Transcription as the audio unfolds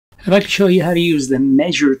I'd like to show you how to use the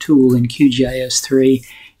Measure tool in QGIS 3.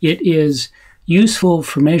 It is useful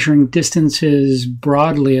for measuring distances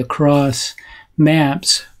broadly across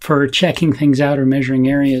maps for checking things out or measuring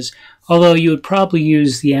areas, although you would probably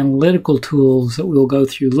use the analytical tools that we'll go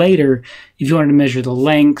through later if you wanted to measure the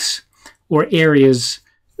lengths or areas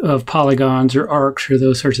of polygons or arcs or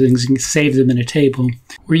those sorts of things and save them in a table.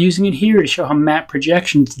 We're using it here to show how map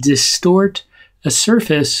projections distort a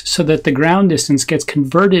surface so that the ground distance gets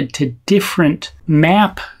converted to different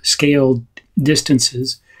map scale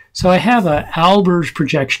distances. So I have a Albers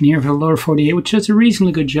projection here for the lower 48, which does a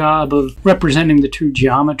reasonably good job of representing the true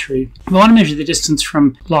geometry. If I want to measure the distance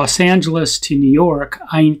from Los Angeles to New York,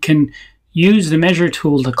 I can use the Measure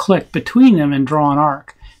tool to click between them and draw an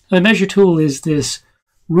arc. Now, the Measure tool is this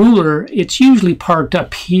ruler. It's usually parked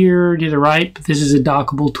up here to the right, but this is a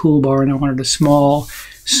dockable toolbar and I wanted a small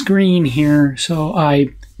screen here, so I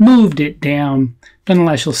moved it down.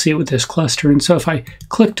 Nonetheless, you'll see it with this cluster. And so if I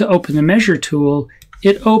click to open the Measure tool,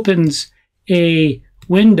 it opens a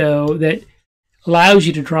window that allows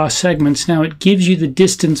you to draw segments. Now it gives you the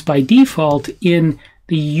distance by default in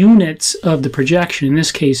the units of the projection, in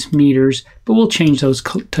this case meters, but we'll change those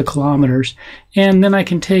to kilometers. And then I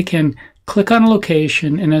can take and click on a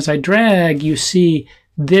location, and as I drag, you see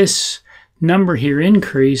this number here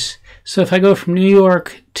increase. So if I go from New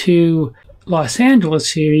York to Los Angeles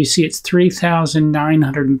here, you see it's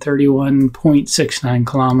 3,931.69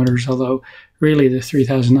 kilometers, although really the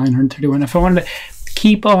 3,931. If I wanted to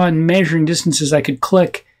keep on measuring distances, I could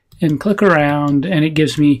click and click around, and it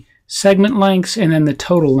gives me segment lengths and then the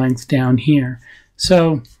total length down here.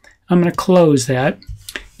 So I'm going to close that.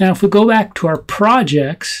 Now if we go back to our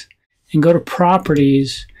projects and go to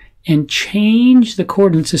Properties and change the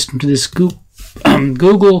coordinate system to this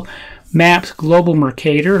Google Maps Global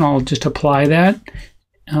Mercator, and I'll just apply that.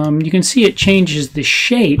 You can see it changes the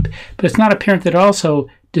shape, but it's not apparent that it also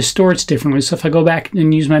distorts differently. So if I go back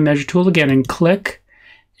and use my Measure tool again and click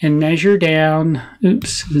and measure down,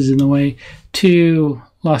 oops, this is in the way, to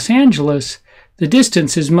Los Angeles, the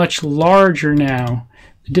distance is much larger now.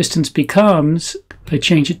 The distance becomes, if I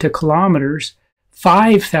change it to kilometers,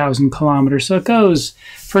 5,000 kilometers. So it goes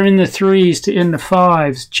from in the 3s to in the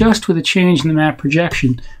 5s just with a change in the map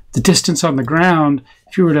projection. The distance on the ground,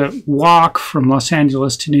 if you were to walk from Los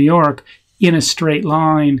Angeles to New York in a straight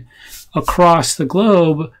line across the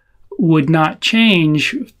globe, would not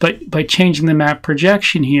change, but by changing the map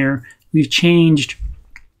projection here, we've changed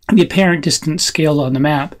the apparent distance scaled on the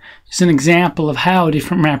map. It's an example of how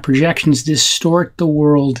different map projections distort the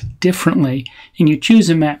world differently. And you choose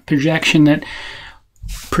a map projection that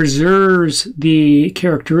preserves the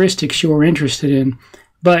characteristics you're interested in,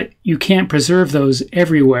 but you can't preserve those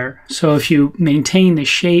everywhere. So if you maintain the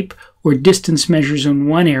shape or distance measures in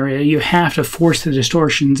one area, you have to force the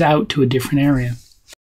distortions out to a different area.